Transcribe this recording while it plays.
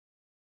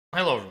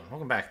Hello everyone,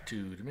 welcome back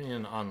to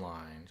Dominion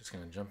Online. Just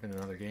gonna jump into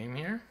another game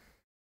here.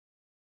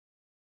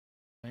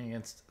 Playing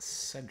against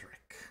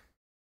Cedric.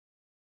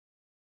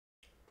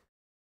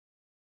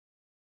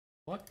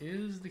 What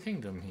is the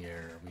kingdom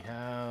here? We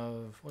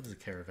have... what is a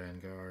caravan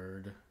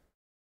guard?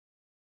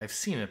 I've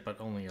seen it,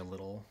 but only a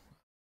little.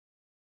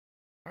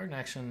 Card in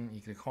action, you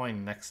can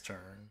coin next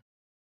turn.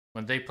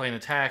 When they play an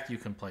attack, you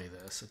can play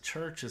this. A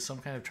church is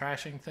some kind of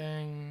trashing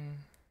thing.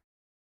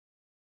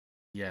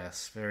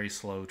 Yes, very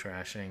slow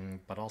trashing,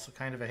 but also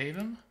kind of a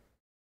haven.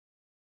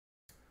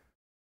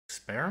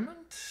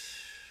 Experiment?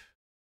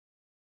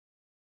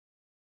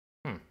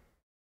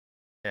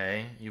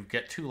 Okay, you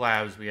get 2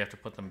 labs, but you have to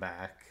put them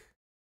back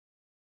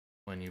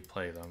when you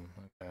play them.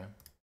 Okay.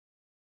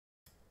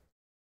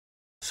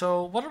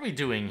 So, what are we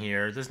doing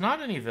here? There's not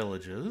any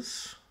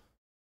villages.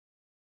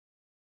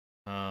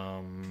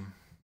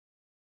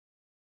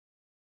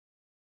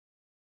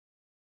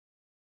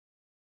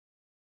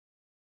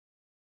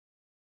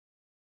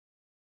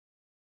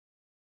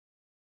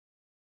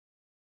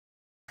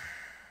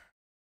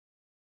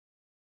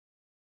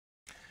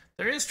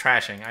 There is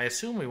trashing. I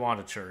assume we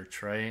want a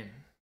church, right?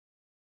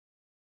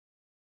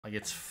 Like,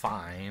 it's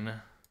fine.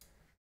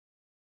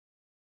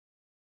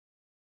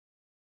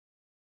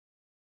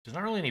 There's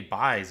not really any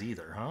buys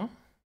either, huh?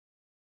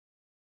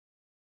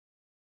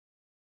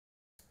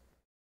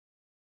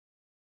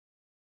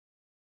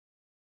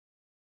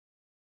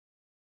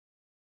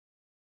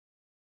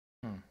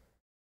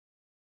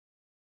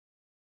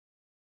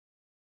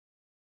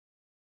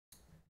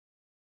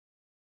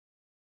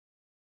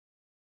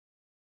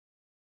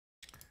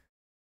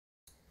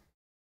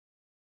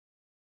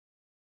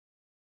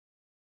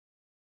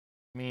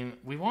 I mean,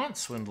 we want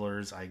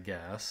swindlers, I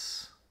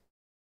guess.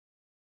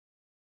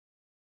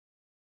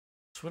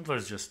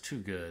 Swindler's just too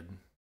good.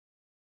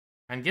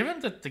 And given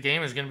that the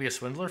game is going to be a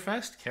swindler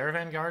fest,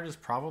 Caravan Guard is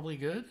probably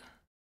good.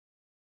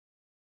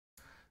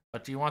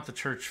 But do you want the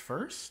church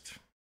first?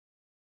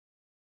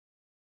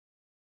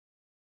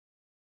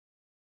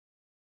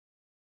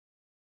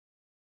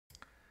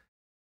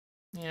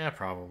 Yeah,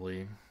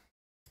 probably.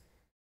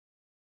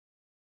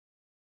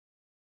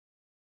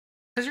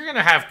 Because you're going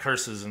to have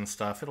curses and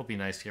stuff. It'll be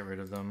nice to get rid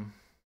of them.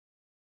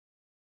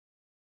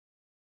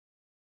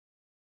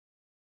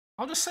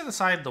 I'll just set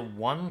aside the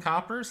 1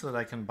 copper so that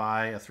I can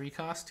buy a 3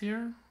 cost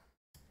here.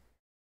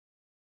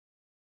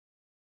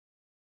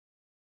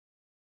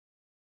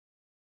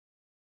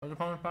 What did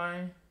opponent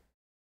buy?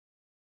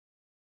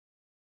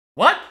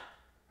 What?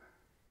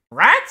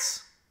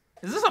 Rats?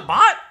 Is this a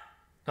bot?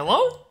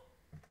 Hello?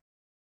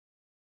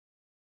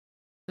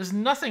 There's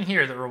nothing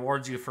here that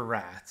rewards you for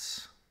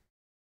rats.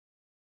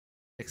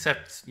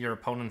 Except your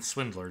opponent's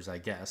swindlers, I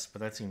guess,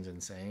 but that seems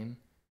insane.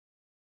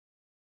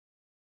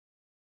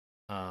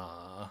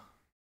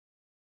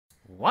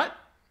 What?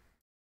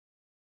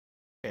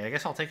 Okay, I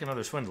guess I'll take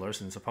another swindler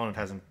since opponent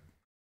hasn't...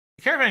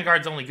 The Caravan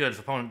Guard's only good if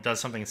opponent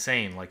does something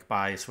sane, like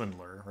buy a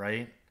swindler,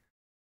 right? If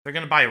they're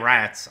gonna buy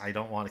rats, I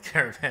don't want a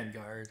Caravan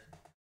Guard.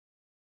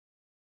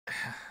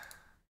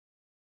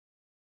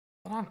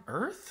 What on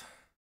earth?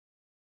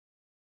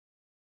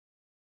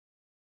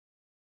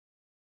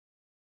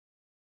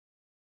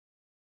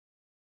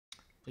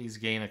 Please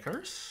gain a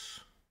curse.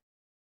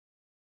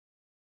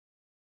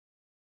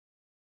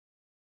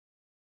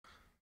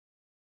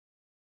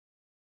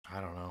 I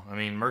don't know. I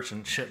mean,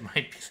 merchant ship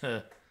might be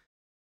the...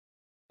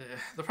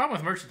 The problem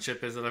with merchant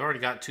ship is that I've already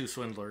got 2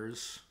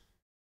 swindlers.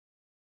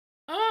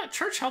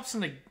 Church helps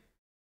them to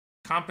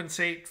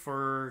compensate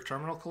for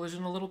terminal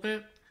collision a little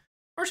bit.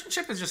 Merchant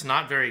ship is just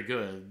not very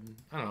good.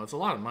 I don't know, it's a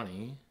lot of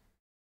money.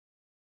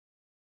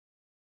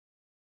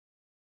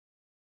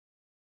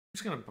 I'm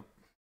just gonna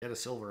get a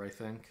silver, I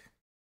think.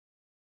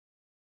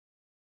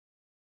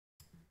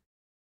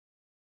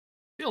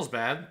 Feels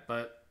bad,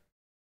 but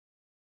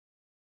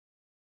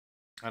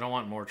I don't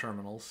want more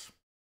terminals.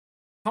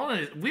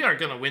 We are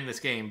going to win this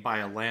game by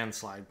a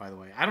landslide, by the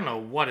way. I don't know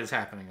what is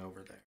happening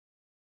over there.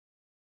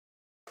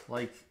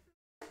 Like,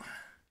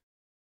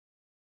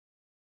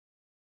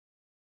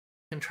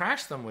 can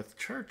trash them with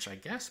church, I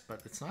guess,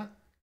 but it's not,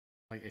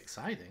 like,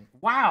 exciting.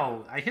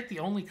 Wow, I hit the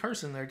only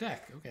curse in their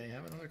deck. Okay,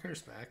 have another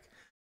curse back.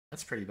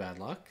 That's pretty bad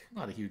luck.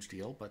 Not a huge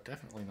deal, but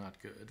definitely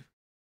not good.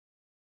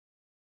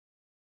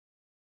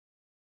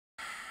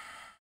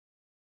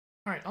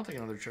 Alright, I'll take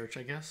another church,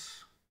 I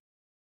guess.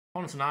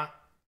 Opponent's not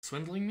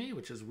swindling me,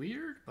 which is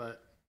weird,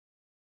 but...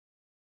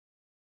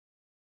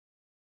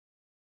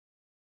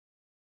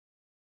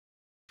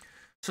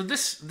 So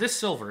this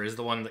silver is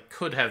the one that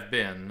could have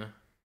been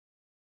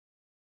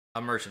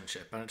a merchant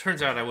ship, and it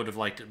turns out I would have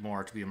liked it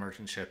more to be a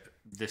merchant ship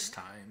this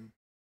time.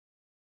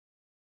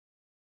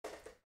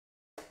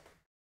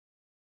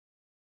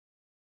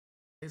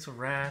 These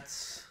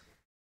rats.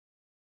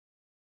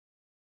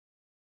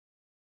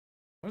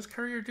 What does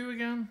courier do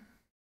again?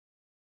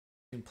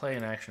 You can play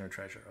an action or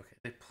treasure. Okay,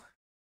 they play.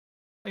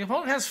 Like,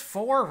 opponent has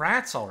 4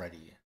 rats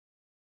already.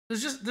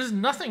 There's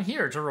nothing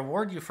here to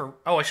reward you for...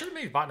 Oh, I should have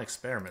maybe bought an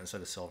experiment instead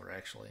of silver,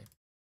 actually.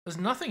 There's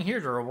nothing here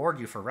to reward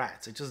you for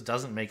rats. It just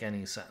doesn't make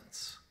any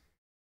sense.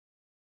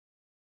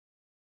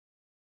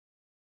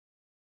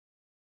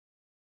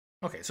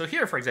 Okay, so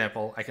here, for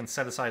example, I can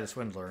set aside a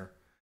swindler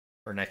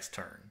for next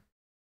turn.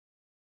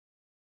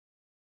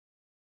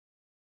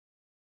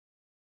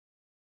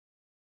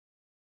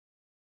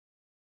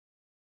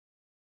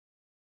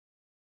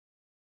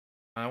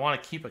 I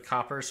want to keep a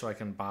copper so I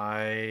can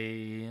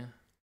buy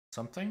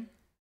something.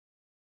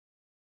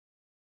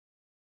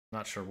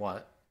 Not sure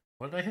what.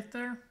 What did I hit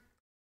there?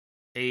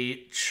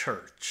 A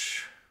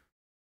church.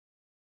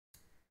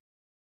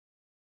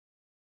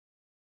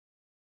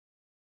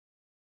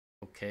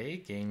 Okay,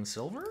 gain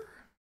silver.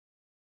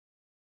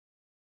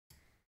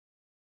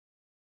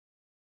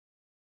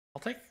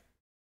 I'll take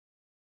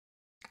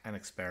an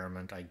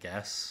experiment, I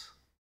guess.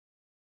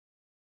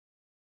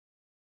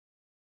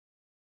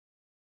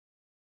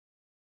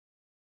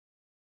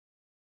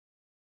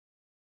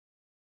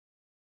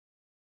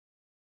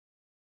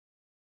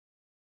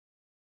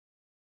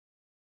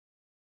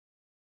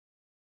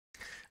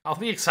 I'll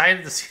be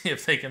excited to see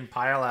if they can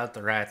pile out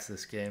the rats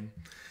this game.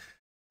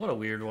 What a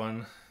weird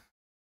one.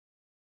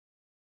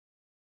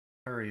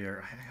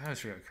 Courier. I always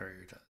forget what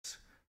Courier does.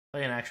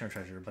 Play an action or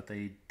treasure, but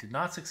they did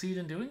not succeed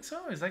in doing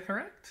so? Is that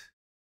correct?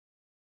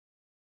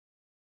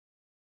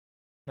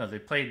 No, they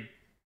played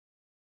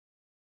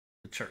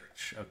the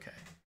church. Okay.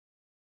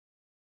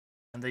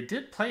 And they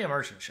did play a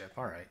merchant ship.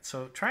 Alright,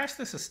 so trash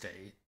this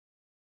estate.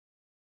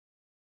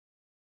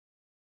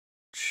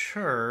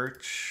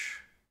 Church.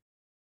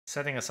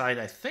 Setting aside,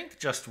 I think,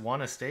 just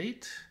one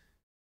estate.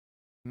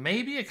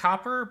 Maybe a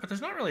copper, but there's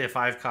not really a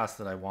 5 cost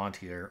that I want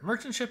here.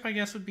 Merchant ship, I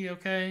guess, would be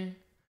okay.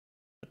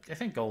 But I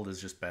think gold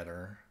is just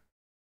better.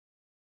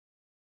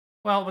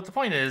 Well, but the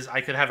point is,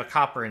 I could have a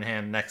copper in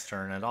hand next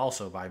turn and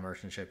also buy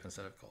merchant ship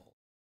instead of gold.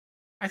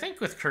 I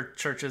think with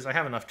churches, I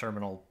have enough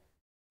terminal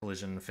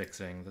collision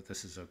fixing that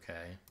this is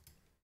okay.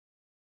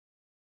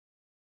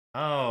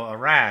 Oh, a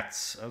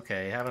rats.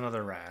 Okay, have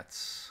another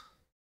rats.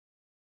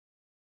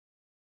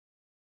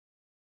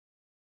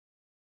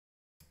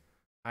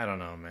 I don't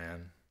know,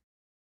 man.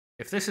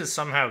 If this is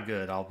somehow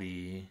good, I'll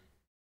be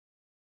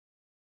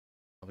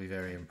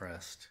very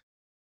impressed.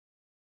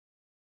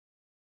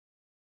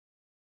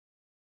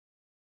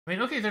 I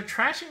mean, okay, they're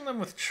trashing them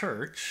with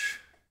church.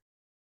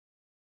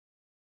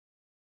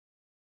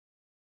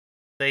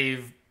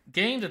 They've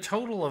gained a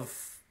total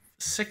of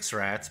 6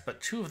 rats,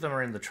 but 2 of them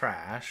are in the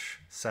trash.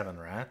 7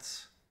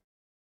 rats.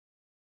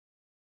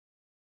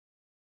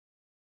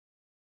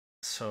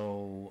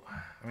 So,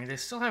 I mean, they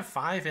still have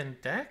 5 in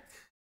deck?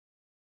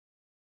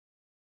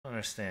 I don't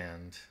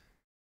understand.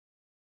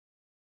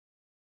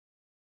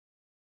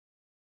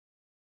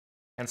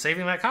 And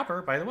saving that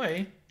copper, by the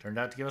way, turned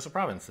out to give us a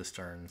province this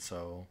turn,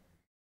 so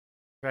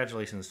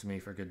congratulations to me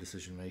for good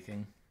decision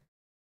making.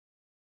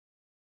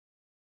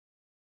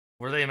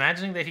 Were they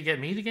imagining they could get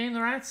me to gain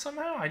the rats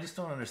somehow? I just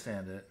don't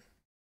understand it.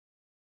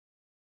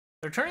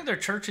 They're turning their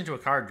church into a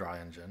card draw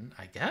engine,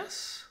 I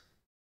guess?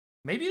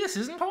 Maybe this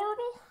isn't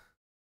horrible?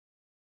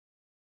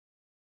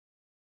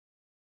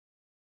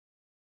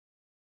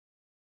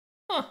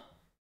 Huh.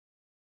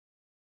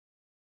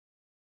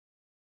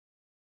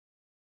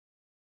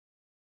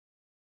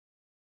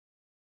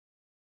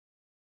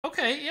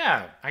 Okay,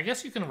 yeah. I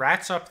guess you can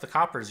rats up the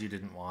coppers you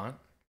didn't want.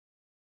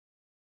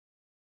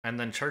 And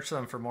then church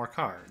them for more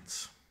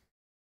cards.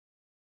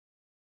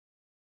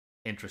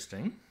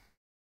 Interesting.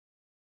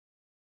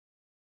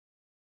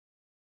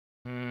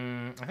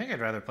 I think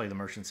I'd rather play the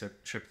merchant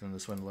ship than the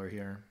swindler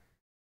here.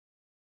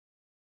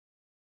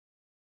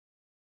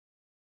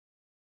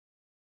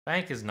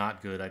 Bank is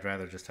not good. I'd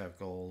rather just have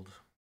gold.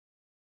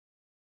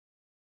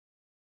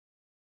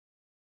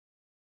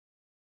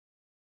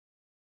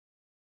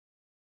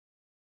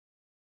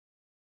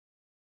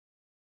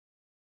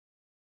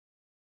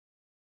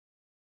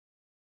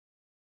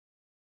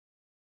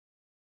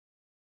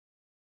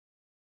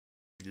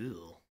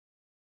 Ew.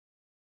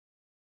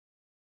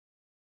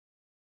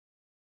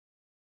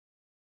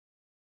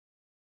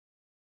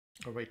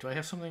 Oh, wait, do I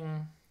have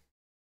something?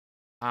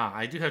 Ah,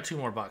 I do have 2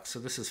 more bucks, so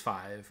this is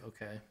 5.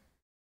 Okay.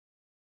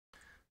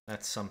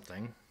 That's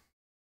something.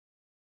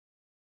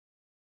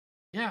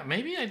 Yeah,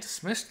 maybe I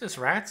dismissed this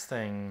rats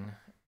thing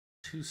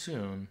too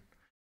soon.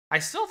 I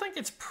still think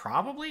it's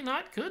probably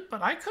not good,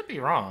 but I could be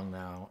wrong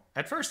now.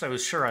 At first, I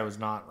was sure I was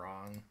not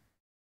wrong.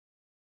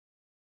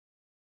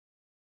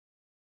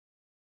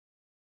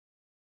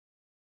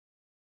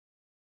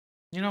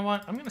 You know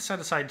what? I'm going to set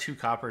aside 2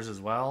 coppers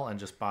as well and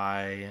just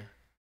buy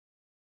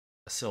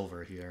a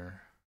silver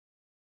here.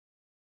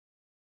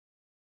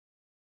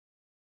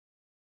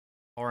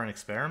 Or an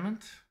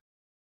experiment?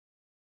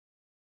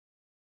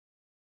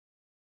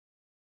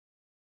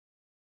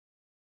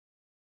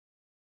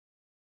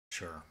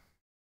 Sure.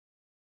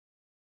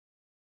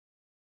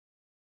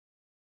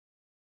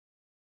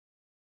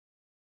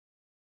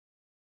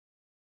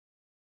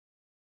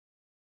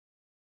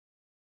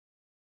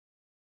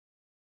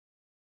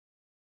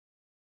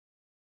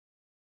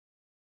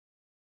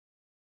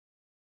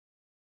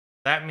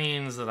 That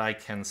means that I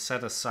can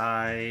set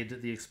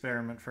aside the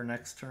experiment for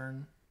next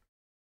turn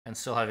and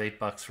still have 8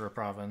 bucks for a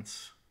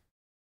province.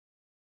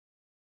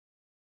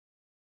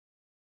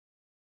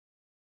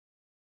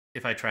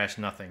 if I trash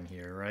nothing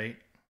here, right?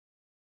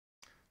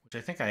 Which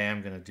I think I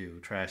am going to do,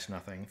 trash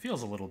nothing.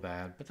 Feels a little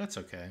bad, but that's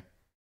okay.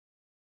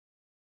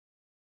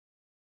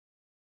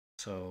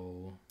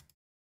 So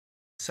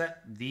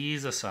set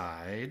these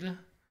aside.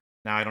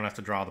 Now I don't have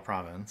to draw the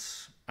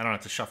province. I don't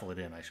have to shuffle it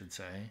in, I should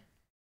say.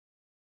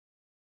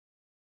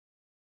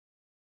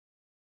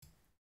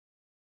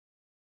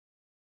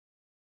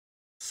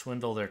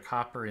 Swindle their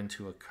copper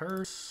into a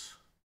curse.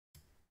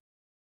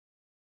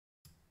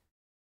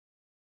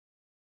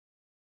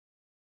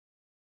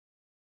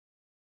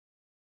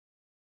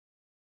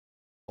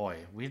 Boy,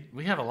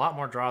 we have a lot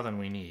more draw than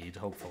we need,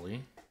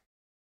 hopefully.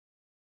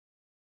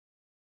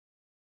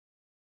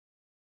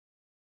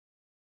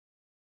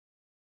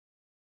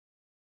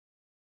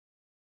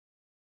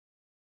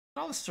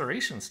 All this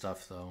duration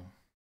stuff, though.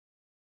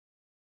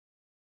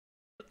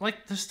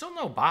 Like, there's still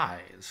no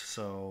buys,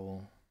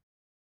 so...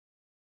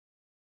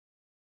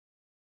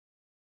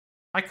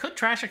 I could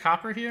trash a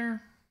copper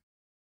here.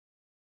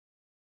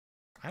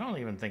 I don't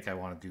even think I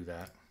want to do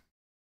that.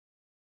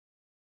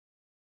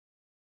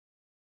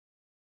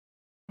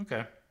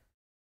 Okay.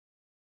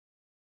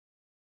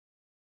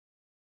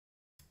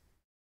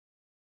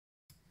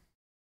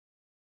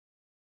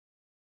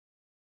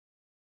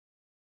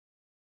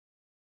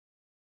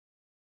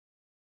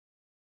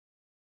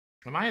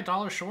 Am I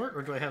 $1 short,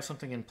 or do I have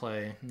something in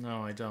play?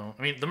 No, I don't.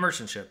 I mean, the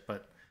merchant ship,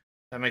 but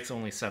that makes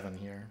only 7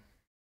 here.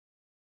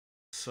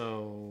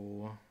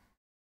 So...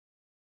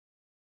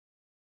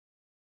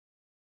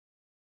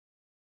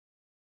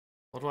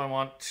 what do I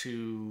want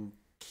to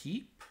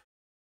keep?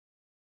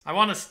 I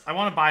want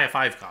to buy a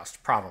 5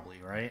 cost,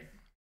 probably, right?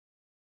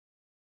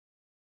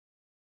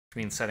 Which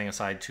means setting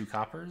aside 2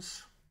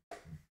 coppers.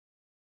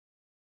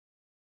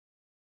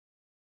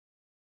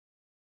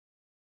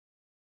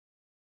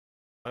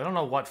 I don't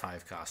know what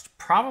 5 cost.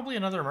 Probably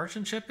another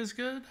merchant ship is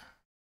good.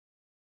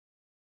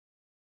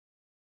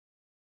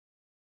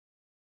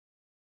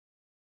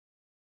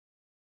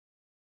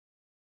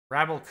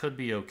 Rabble could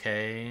be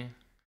okay.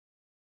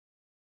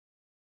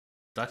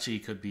 Duchy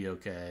could be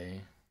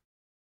okay.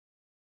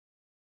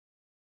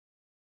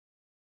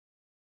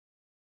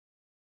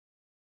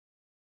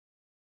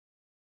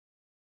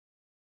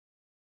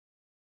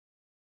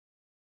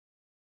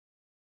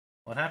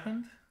 What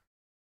happened?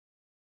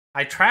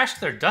 I trashed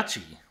their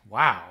duchy.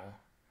 Wow.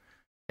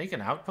 Take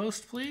an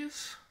outpost,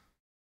 please?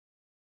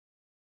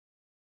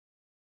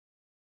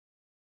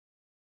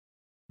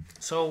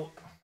 So,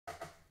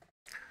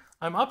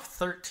 I'm up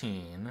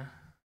 13.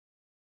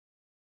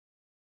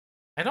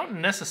 I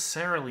don't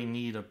necessarily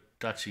need a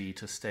duchy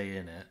to stay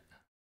in it.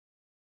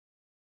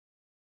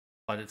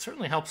 But it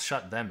certainly helps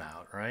shut them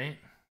out, right?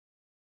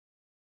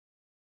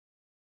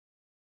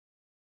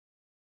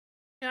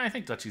 Yeah, I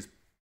think duchy's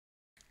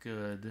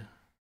good.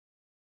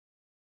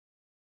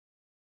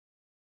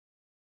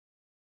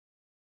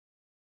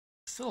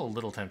 Still a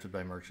little tempted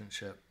by merchant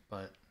ship,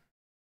 but...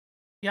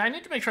 yeah, I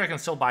need to make sure I can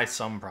still buy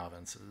some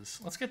provinces.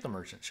 Let's get the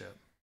merchant ship.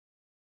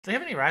 Do they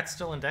have any rats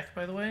still in deck,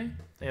 by the way?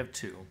 They have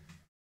 2.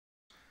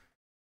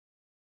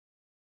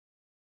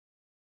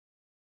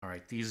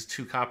 Alright, these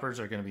 2 coppers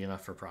are going to be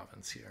enough for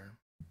province here.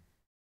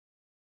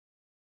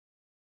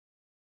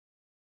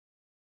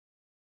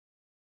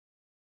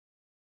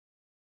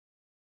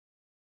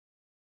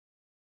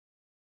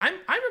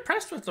 I'm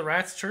impressed with the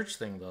Rats Church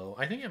thing, though.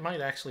 I think it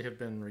might actually have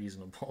been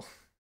reasonable.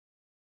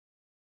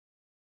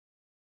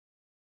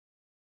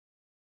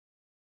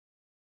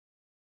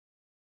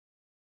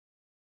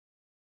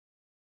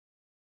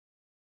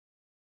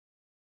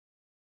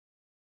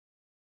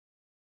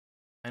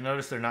 I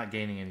notice they're not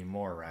gaining any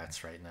more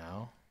rats right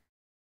now.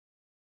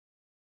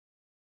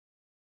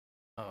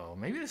 Uh-oh,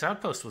 maybe this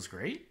outpost was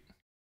great?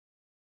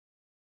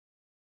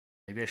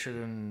 Maybe I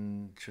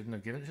shouldn't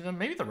have given it to them?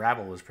 Maybe the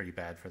rabble was pretty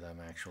bad for them,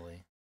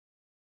 actually.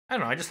 I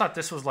don't know, I just thought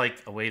this was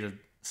like a way to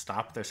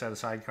stop their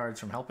set-aside cards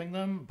from helping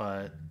them,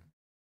 but...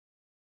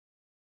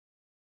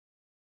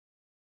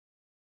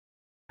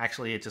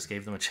 actually, it just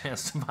gave them a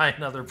chance to buy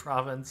another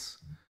province.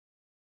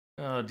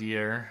 Oh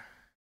dear.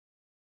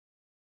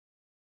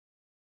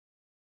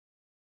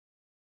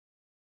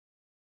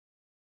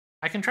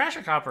 I can trash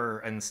a copper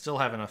and still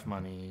have enough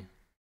money.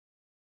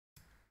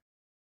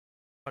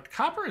 But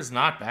copper is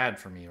not bad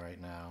for me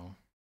right now.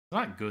 It's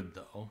not good,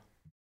 though.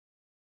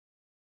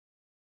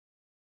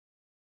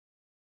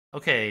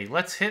 Okay,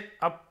 let's hit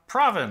a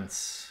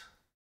province.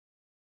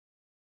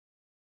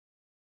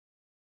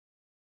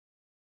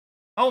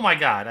 Oh my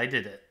god, I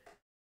did it.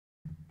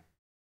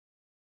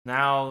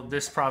 Now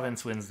this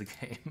province wins the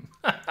game.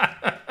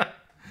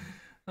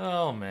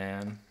 Oh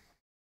man.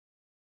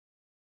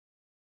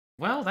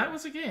 Well, that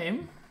was a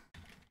game.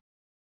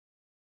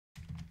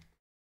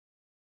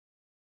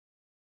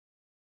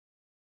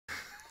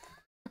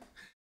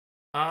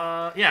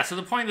 Yeah, so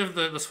the point of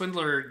the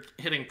Swindler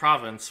hitting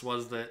province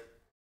was that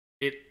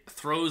it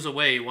throws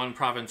away one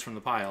province from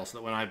the pile, so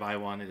that when I buy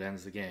one, it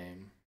ends the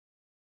game.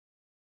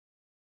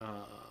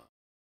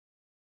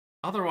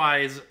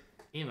 Otherwise,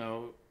 you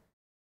know,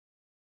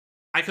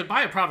 I could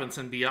buy a province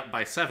and be up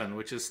by 7,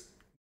 which is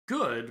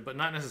good, but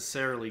not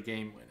necessarily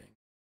game-winning.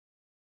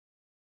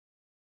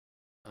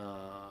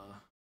 Uh,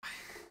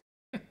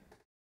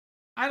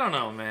 I don't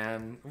know,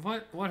 man.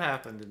 What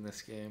happened in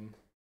this game?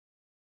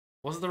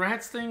 Was the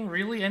rats thing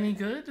really any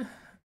good?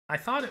 I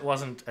thought it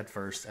wasn't at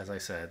first, as I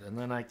said, and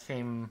then I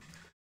came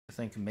to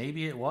think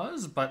maybe it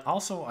was, but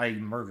also I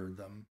murdered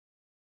them.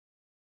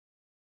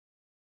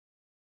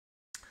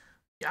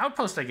 The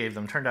outpost I gave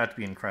them turned out to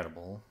be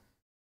incredible.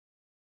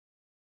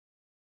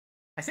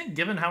 I think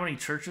given how many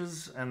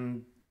churches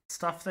and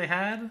stuff they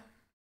had,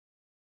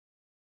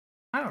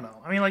 I don't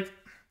know. I mean, like,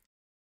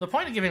 the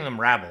point of giving them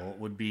rabble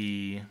would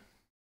be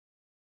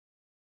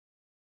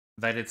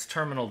that it's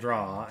terminal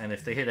draw, and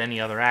if they hit any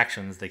other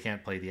actions, they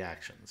can't play the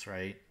actions,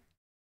 right?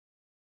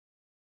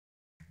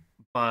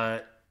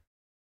 But,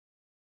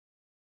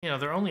 you know,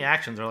 their only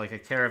actions are like a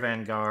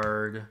caravan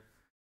guard,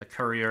 a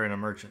courier, and a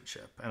merchant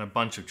ship, and a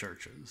bunch of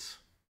churches.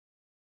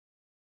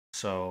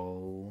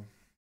 So,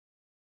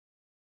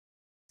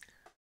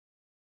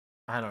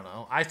 I don't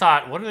know. I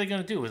thought, what are they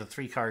going to do with a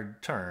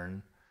 3-card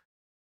turn?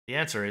 The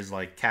answer is,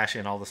 like, cash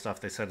in all the stuff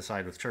they set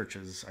aside with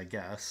churches, I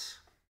guess.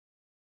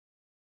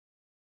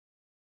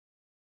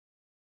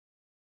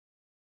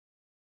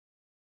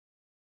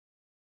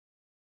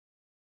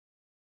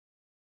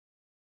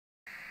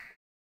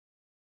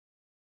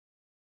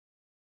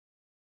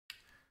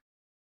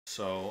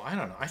 So, I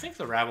don't know. I think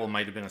the rabble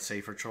might have been a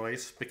safer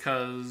choice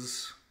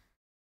because,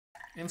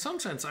 in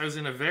some sense, I was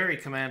in a very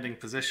commanding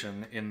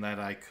position in that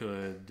I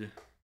could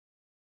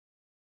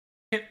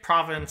hit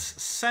province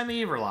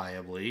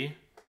semi-reliably,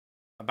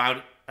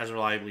 about as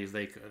reliably as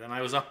they could, and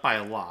I was up by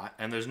a lot,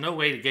 and there's no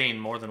way to gain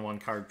more than 1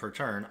 card per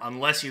turn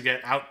unless you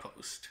get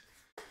outpost,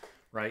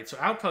 right? So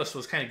outpost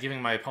was kind of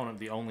giving my opponent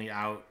the only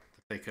out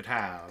that they could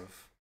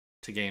have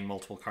to gain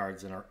multiple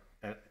cards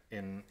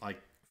in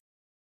like,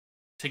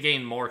 to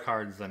gain more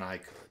cards than I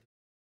could.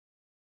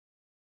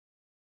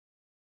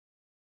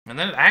 And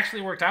then it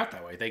actually worked out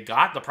that way. They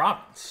got the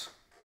province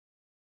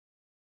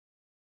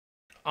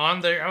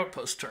on their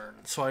outpost turn,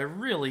 so I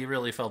really,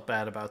 really felt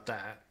bad about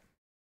that.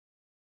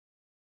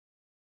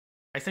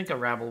 I think a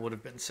rabble would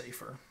have been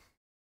safer.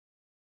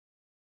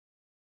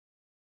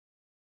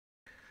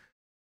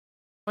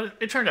 But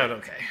it turned out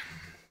okay.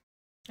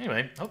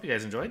 Anyway, hope you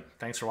guys enjoyed.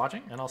 Thanks for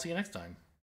watching, and I'll see you next time.